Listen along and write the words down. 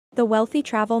The wealthy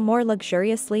travel more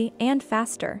luxuriously and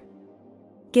faster.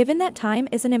 Given that time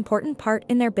is an important part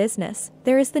in their business,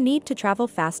 there is the need to travel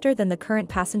faster than the current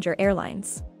passenger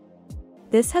airlines.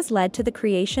 This has led to the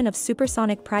creation of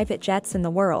supersonic private jets in the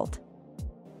world.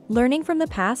 Learning from the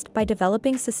past by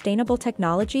developing sustainable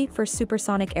technology for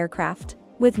supersonic aircraft,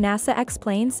 with NASA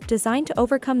X-planes designed to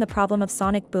overcome the problem of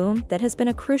sonic boom that has been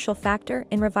a crucial factor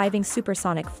in reviving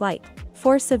supersonic flight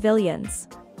for civilians.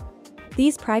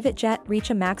 These private jets reach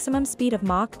a maximum speed of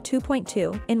Mach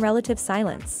 2.2 in relative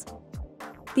silence.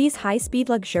 These high-speed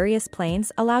luxurious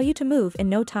planes allow you to move in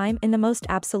no time in the most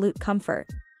absolute comfort.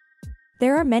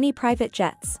 There are many private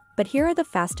jets, but here are the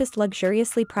fastest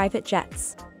luxuriously private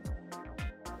jets.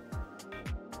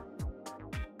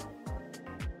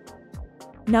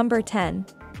 Number 10.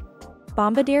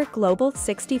 Bombardier Global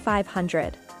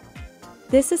 6500.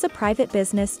 This is a private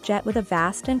business jet with a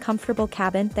vast and comfortable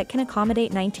cabin that can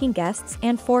accommodate 19 guests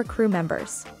and 4 crew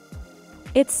members.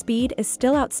 Its speed is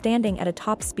still outstanding at a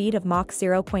top speed of Mach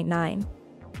 0.9.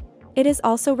 It is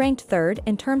also ranked third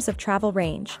in terms of travel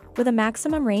range, with a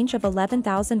maximum range of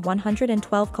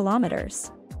 11,112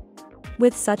 kilometers.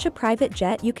 With such a private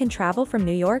jet, you can travel from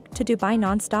New York to Dubai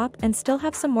nonstop and still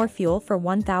have some more fuel for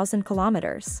 1,000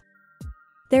 kilometers.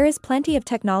 There is plenty of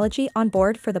technology on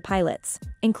board for the pilots,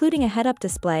 including a head-up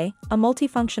display, a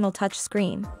multifunctional touch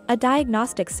screen, a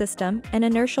diagnostic system, an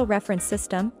inertial reference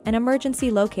system, an emergency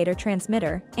locator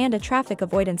transmitter, and a traffic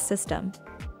avoidance system.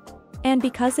 And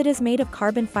because it is made of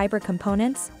carbon fiber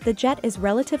components, the jet is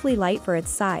relatively light for its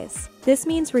size. This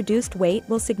means reduced weight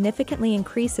will significantly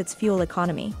increase its fuel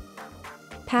economy.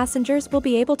 Passengers will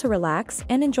be able to relax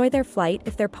and enjoy their flight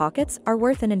if their pockets are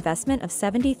worth an investment of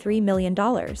 $73 million.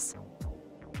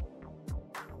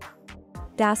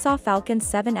 Dassault Falcon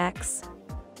 7X.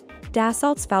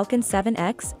 Dassault's Falcon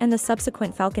 7X and the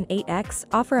subsequent Falcon 8X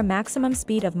offer a maximum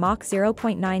speed of Mach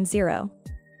 0.90.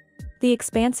 The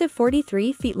expansive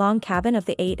 43 feet long cabin of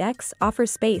the 8X offers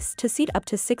space to seat up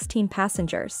to 16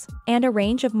 passengers, and a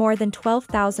range of more than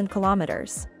 12,000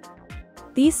 kilometers.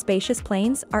 These spacious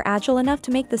planes are agile enough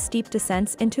to make the steep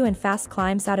descents into and fast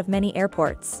climbs out of many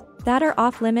airports that are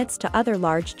off-limits to other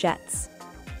large jets.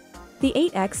 The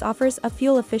 8X offers a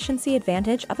fuel efficiency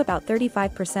advantage of about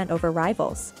 35% over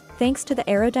rivals, thanks to the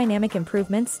aerodynamic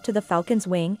improvements to the Falcon's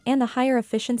wing and the higher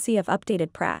efficiency of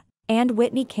updated Pratt &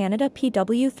 Whitney Canada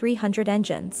PW300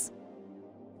 engines.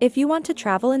 If you want to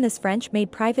travel in this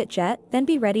French-made private jet, then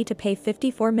be ready to pay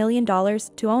 $54 million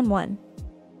to own one.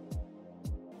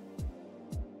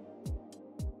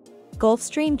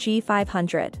 Gulfstream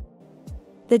G500.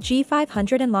 The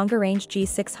G500 and longer-range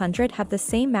G600 have the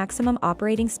same maximum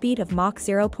operating speed of Mach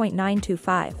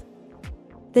 0.925.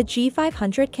 The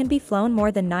G500 can be flown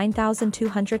more than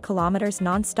 9,200 kilometers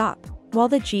non-stop, while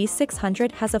the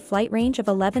G600 has a flight range of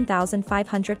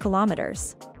 11,500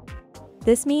 kilometers.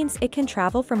 This means it can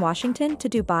travel from Washington to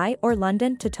Dubai or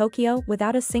London to Tokyo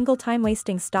without a single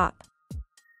time-wasting stop.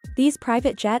 These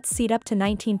private jets seat up to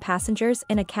 19 passengers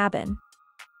in a cabin.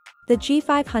 The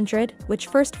G500, which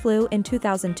first flew in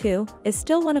 2002, is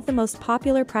still one of the most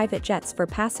popular private jets for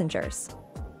passengers.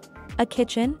 A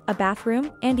kitchen, a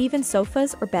bathroom, and even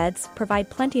sofas or beds provide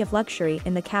plenty of luxury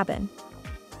in the cabin.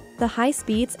 The high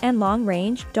speeds and long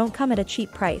range don't come at a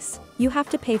cheap price. You have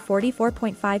to pay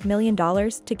 $44.5 million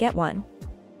to get one.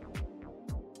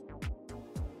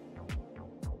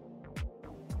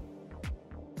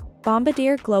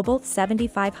 Bombardier Global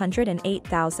 7500 and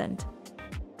 8000.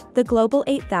 The Global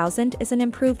 8000 is an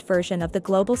improved version of the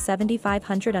Global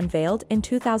 7500 unveiled in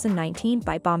 2019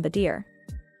 by Bombardier.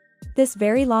 This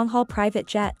very long-haul private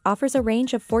jet offers a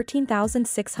range of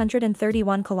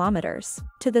 14,631 kilometers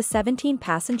to the 17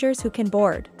 passengers who can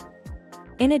board.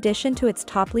 In addition to its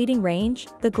top-leading range,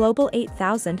 the Global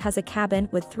 8000 has a cabin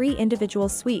with 3 individual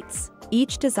suites,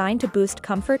 each designed to boost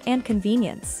comfort and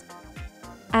convenience.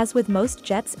 As with most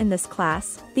jets in this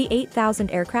class, the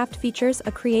 8000 aircraft features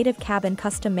a creative cabin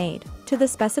custom-made to the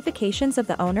specifications of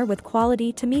the owner with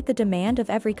quality to meet the demand of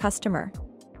every customer.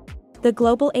 The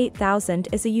Global 8000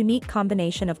 is a unique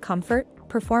combination of comfort,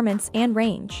 performance, and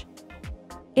range.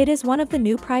 It is one of the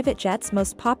new private jets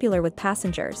most popular with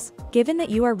passengers, given that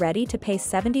you are ready to pay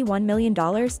 $71 million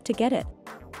to get it.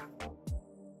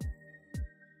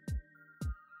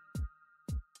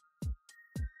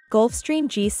 Gulfstream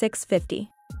G650.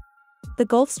 The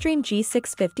Gulfstream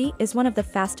G650 is one of the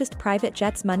fastest private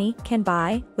jets money can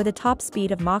buy, with a top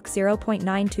speed of Mach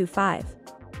 0.925.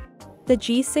 The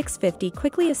G650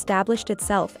 quickly established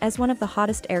itself as one of the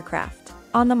hottest aircraft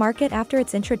on the market after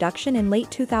its introduction in late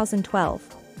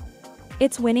 2012.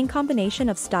 Its winning combination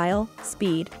of style,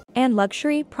 speed, and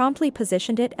luxury promptly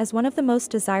positioned it as one of the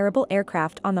most desirable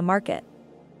aircraft on the market.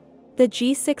 The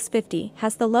G650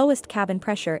 has the lowest cabin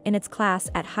pressure in its class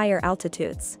at higher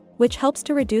altitudes, which helps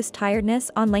to reduce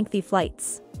tiredness on lengthy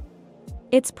flights.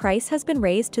 Its price has been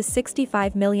raised to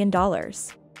 $65 million.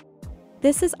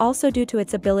 This is also due to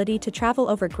its ability to travel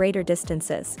over greater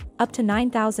distances, up to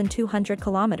 9,200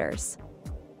 kilometers.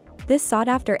 This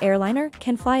sought-after airliner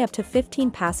can fly up to 15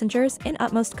 passengers in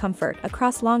utmost comfort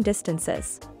across long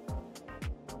distances.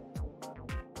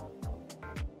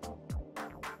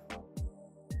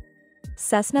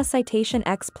 Cessna Citation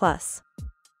X Plus.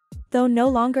 Though no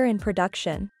longer in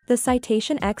production, the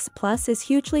Citation X Plus is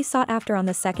hugely sought after on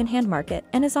the second-hand market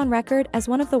and is on record as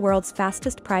one of the world's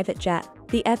fastest private jet.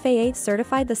 The FAA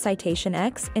certified the Citation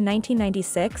X in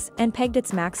 1996 and pegged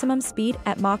its maximum speed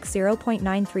at Mach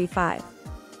 0.935.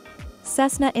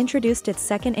 Cessna introduced its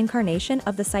second incarnation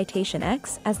of the Citation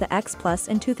X as the X Plus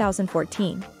in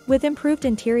 2014, with improved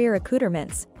interior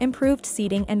accoutrements, improved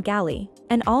seating and galley,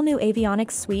 an all-new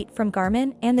avionics suite from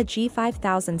Garmin and the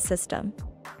G5000 system.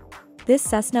 This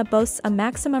Cessna boasts a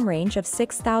maximum range of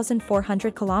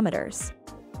 6,400 kilometers.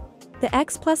 The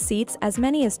X Plus seats as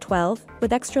many as 12,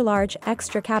 with extra-large,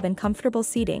 extra-cabin comfortable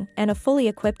seating and a fully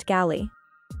equipped galley.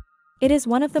 It is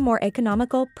one of the more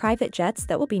economical private jets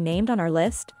that will be named on our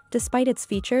list, despite its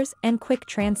features and quick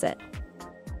transit.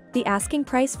 The asking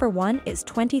price for one is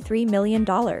 $23 million.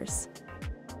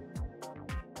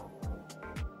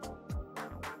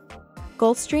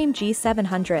 Gulfstream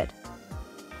G700.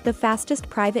 The fastest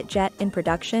private jet in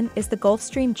production is the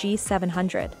Gulfstream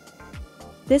G700.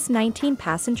 This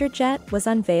 19-passenger jet was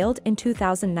unveiled in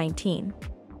 2019.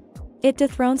 It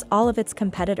dethrones all of its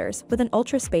competitors with an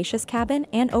ultra-spacious cabin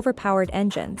and overpowered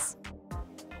engines.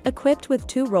 Equipped with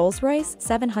two Rolls-Royce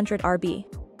 700RB.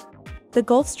 The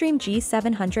Gulfstream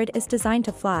G700 is designed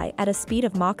to fly at a speed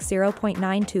of Mach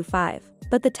 0.925,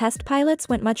 but the test pilots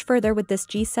went much further with this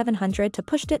G700 to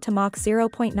push it to Mach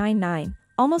 0.99,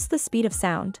 almost the speed of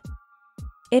sound.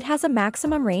 It has a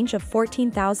maximum range of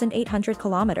 14,800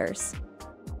 kilometers.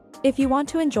 If you want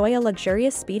to enjoy a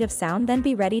luxurious speed of sound, then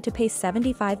be ready to pay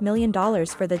 $75 million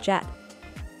for the jet.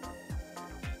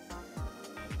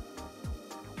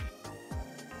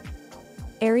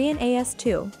 Ariane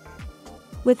AS2.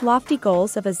 With lofty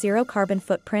goals of a zero-carbon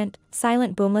footprint,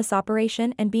 silent boomless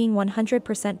operation and being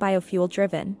 100%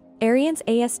 biofuel-driven, Ariane's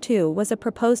AS2 was a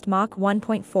proposed Mach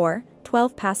 1.4,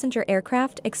 12-passenger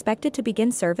aircraft expected to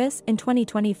begin service in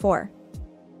 2024.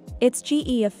 Its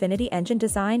GE Affinity engine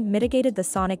design mitigated the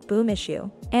sonic boom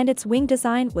issue, and its wing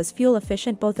design was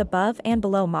fuel-efficient both above and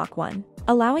below Mach 1,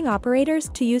 allowing operators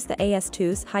to use the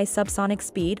AS2's high subsonic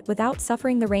speed without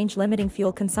suffering the range-limiting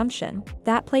fuel consumption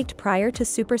that plagued prior to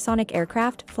supersonic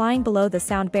aircraft flying below the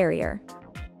sound barrier.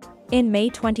 In May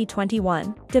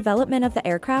 2021, development of the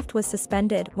aircraft was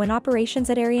suspended when operations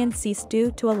at Ariane ceased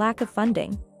due to a lack of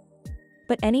funding.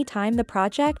 But any time the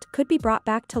project could be brought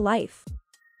back to life.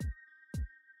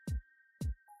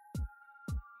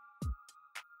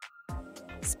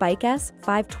 Spike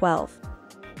S512.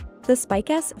 The Spike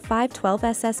S512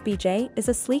 SSBJ is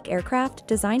a sleek aircraft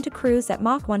designed to cruise at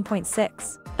Mach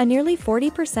 1.6, a nearly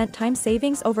 40% time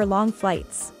savings over long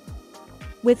flights.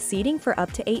 With seating for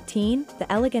up to 18,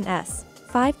 the elegant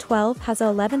S512 has a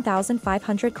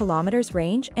 11,500 kilometers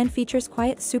range and features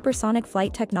quiet supersonic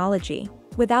flight technology,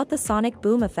 without the sonic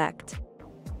boom effect.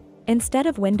 Instead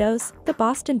of windows, the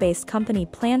Boston-based company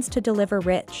plans to deliver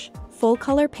rich,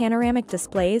 full-color panoramic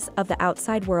displays of the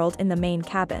outside world in the main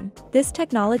cabin. This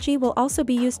technology will also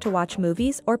be used to watch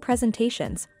movies or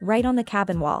presentations right on the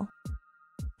cabin wall.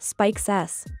 Spike's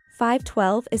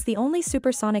S512 is the only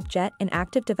supersonic jet in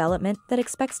active development that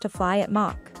expects to fly at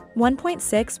Mach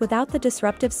 1.6 without the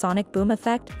disruptive sonic boom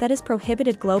effect that is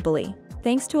prohibited globally,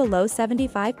 thanks to a low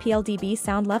 75 pldB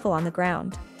sound level on the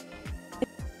ground.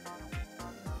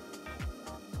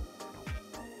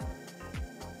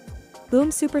 Boom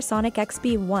Supersonic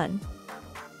XB-1.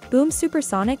 Boom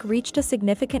Supersonic reached a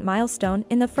significant milestone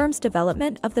in the firm's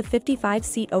development of the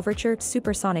 55-seat Overture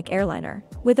supersonic airliner,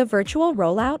 with a virtual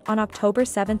rollout on October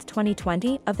 7,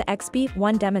 2020 of the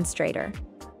XB-1 demonstrator.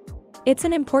 It's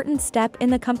an important step in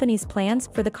the company's plans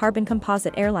for the carbon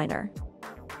composite airliner.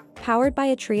 Powered by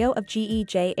a trio of GE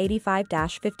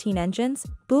J85-15 engines,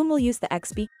 Boom will use the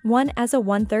XB-1 as a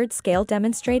 1/3 scale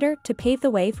demonstrator to pave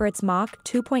the way for its Mach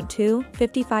 2.2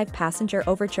 55-passenger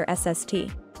Overture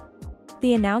SST.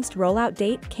 The announced rollout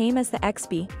date came as the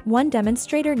XB-1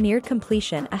 demonstrator neared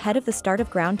completion ahead of the start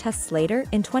of ground tests later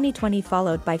in 2020,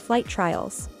 followed by flight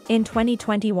trials in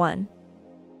 2021.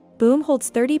 Boom holds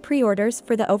 30 pre-orders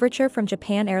for the Overture from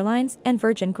Japan Airlines and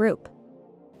Virgin Group.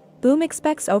 Boom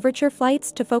expects Overture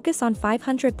flights to focus on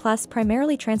 500-plus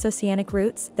primarily transoceanic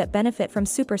routes that benefit from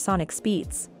supersonic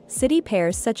speeds, city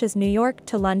pairs such as New York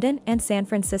to London and San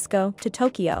Francisco to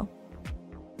Tokyo.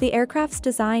 The aircraft's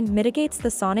design mitigates the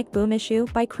sonic boom issue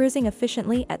by cruising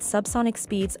efficiently at subsonic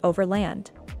speeds over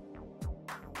land.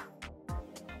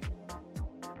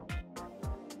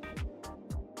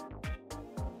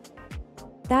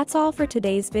 That's all for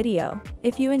today's video.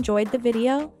 If you enjoyed the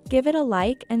video, give it a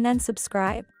like and then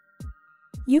subscribe.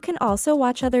 You can also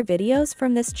watch other videos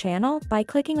from this channel by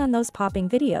clicking on those popping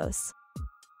videos.